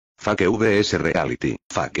Fake vs Reality.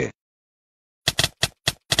 Fake.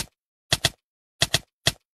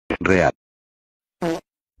 Real.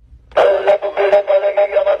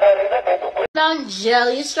 Down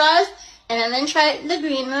jelly straws and then try the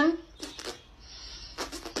green one.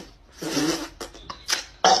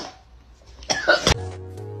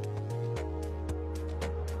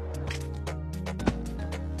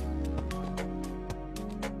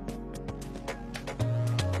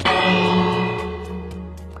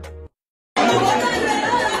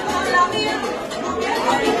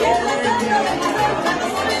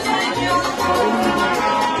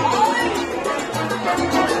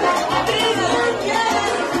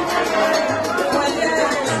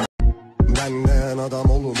 Benden adam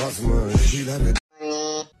olmazmış ileri.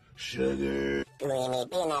 Sugar. Creamy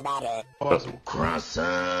peanut butter. Some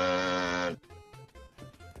croissant.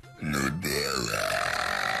 Nutella.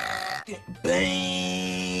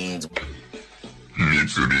 Beans.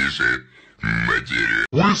 Mitsubishi. Material.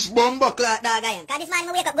 Which bumbo clock dog I am? Cause this man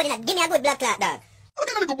me wake up good enough. Give me a good blood clot dog. ¿Por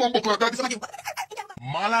qué no digo bombo clock dog?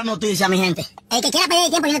 Mala noticia, mi gente. El que quiera perder el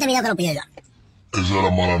tiempo y no te video que lo pierda. Esa era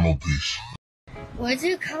mala noticia. What do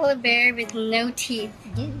you call a bear with no teeth?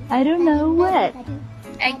 I don't know what.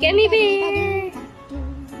 A gummy bear!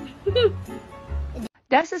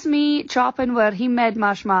 This is me chopping where he made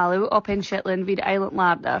marshmallow up in Shetland vid Island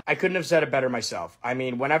Larder. I couldn't have said it better myself. I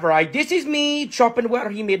mean, this is me chopping where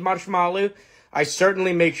he made marshmallow, I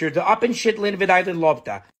certainly make sure to up in Shetland vid Island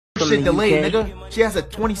Lobster. Shit delayed, nigga. She has a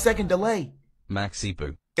 20-second delay.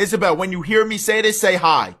 Maxipu. Isabel, when you hear me say this, say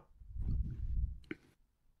hi.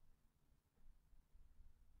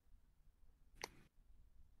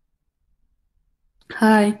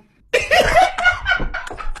 Hi.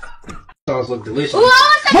 Sauce look delicious. Ooh,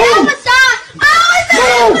 I want some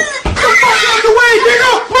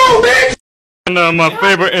And my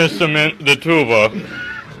favorite instrument, the tuba.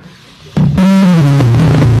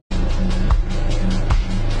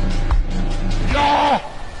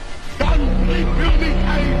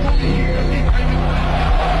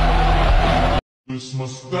 This my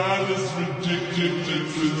style is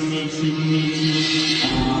ridiculous.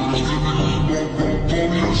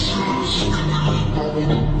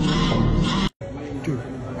 Dude,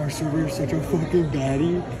 our server is such a fucking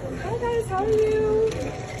baddie. Hi guys, how are you?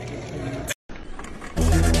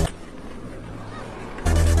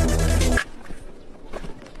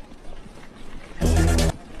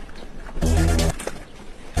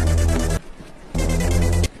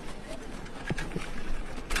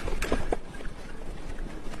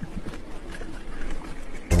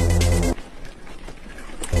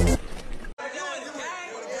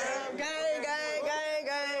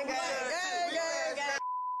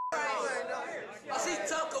 I see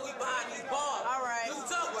Tucker, we behind these bars. All right. You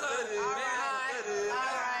Tucker. All right.